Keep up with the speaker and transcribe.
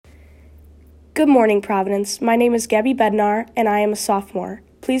Good morning, Providence. My name is Gabby Bednar, and I am a sophomore.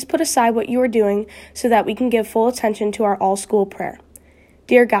 Please put aside what you are doing so that we can give full attention to our all-school prayer.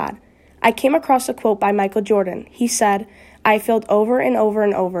 Dear God, I came across a quote by Michael Jordan. He said, "I failed over and over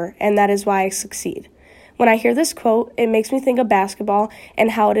and over, and that is why I succeed." When I hear this quote, it makes me think of basketball and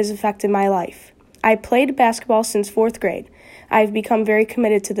how it has affected my life. I played basketball since 4th grade. I have become very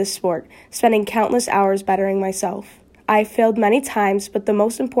committed to this sport, spending countless hours bettering myself. I have failed many times, but the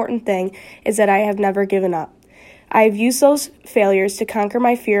most important thing is that I have never given up. I have used those failures to conquer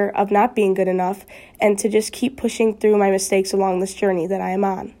my fear of not being good enough and to just keep pushing through my mistakes along this journey that I am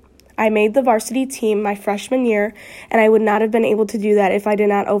on. I made the varsity team my freshman year, and I would not have been able to do that if I did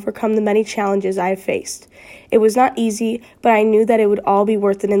not overcome the many challenges I have faced. It was not easy, but I knew that it would all be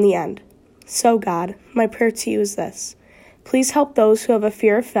worth it in the end. So God, my prayer to you is this. Please help those who have a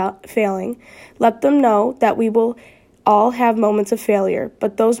fear of failing. Let them know that we will all have moments of failure,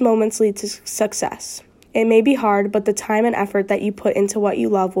 but those moments lead to success. It may be hard, but the time and effort that you put into what you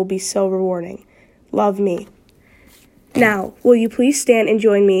love will be so rewarding. Love me. Now, will you please stand and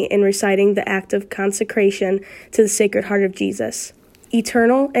join me in reciting the act of consecration to the Sacred Heart of Jesus?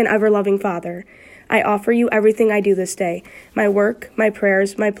 Eternal and ever-loving Father, I offer you everything I do this day, my work, my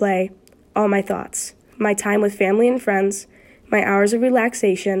prayers, my play, all my thoughts, my time with family and friends, my hours of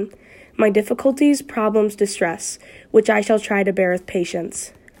relaxation, my difficulties, problems, distress, which I shall try to bear with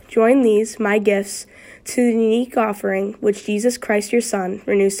patience. Join these, my gifts, to the unique offering which Jesus Christ, your Son,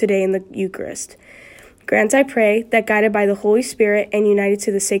 renews today in the Eucharist. Grant, I pray, that guided by the Holy Spirit and united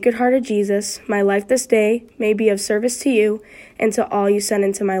to the Sacred Heart of Jesus, my life this day may be of service to you and to all you send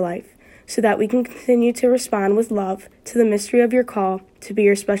into my life, so that we can continue to respond with love to the mystery of your call to be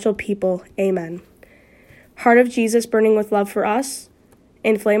your special people. Amen. Heart of Jesus, burning with love for us,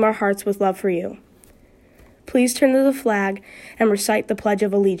 inflame our hearts with love for you. Please turn to the flag and recite the Pledge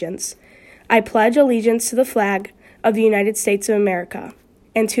of Allegiance. I pledge allegiance to the flag of the United States of America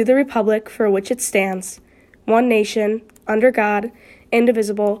and to the republic for which it stands, one nation, under God,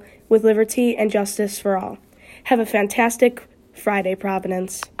 indivisible, with liberty and justice for all. Have a fantastic Friday,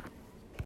 Providence.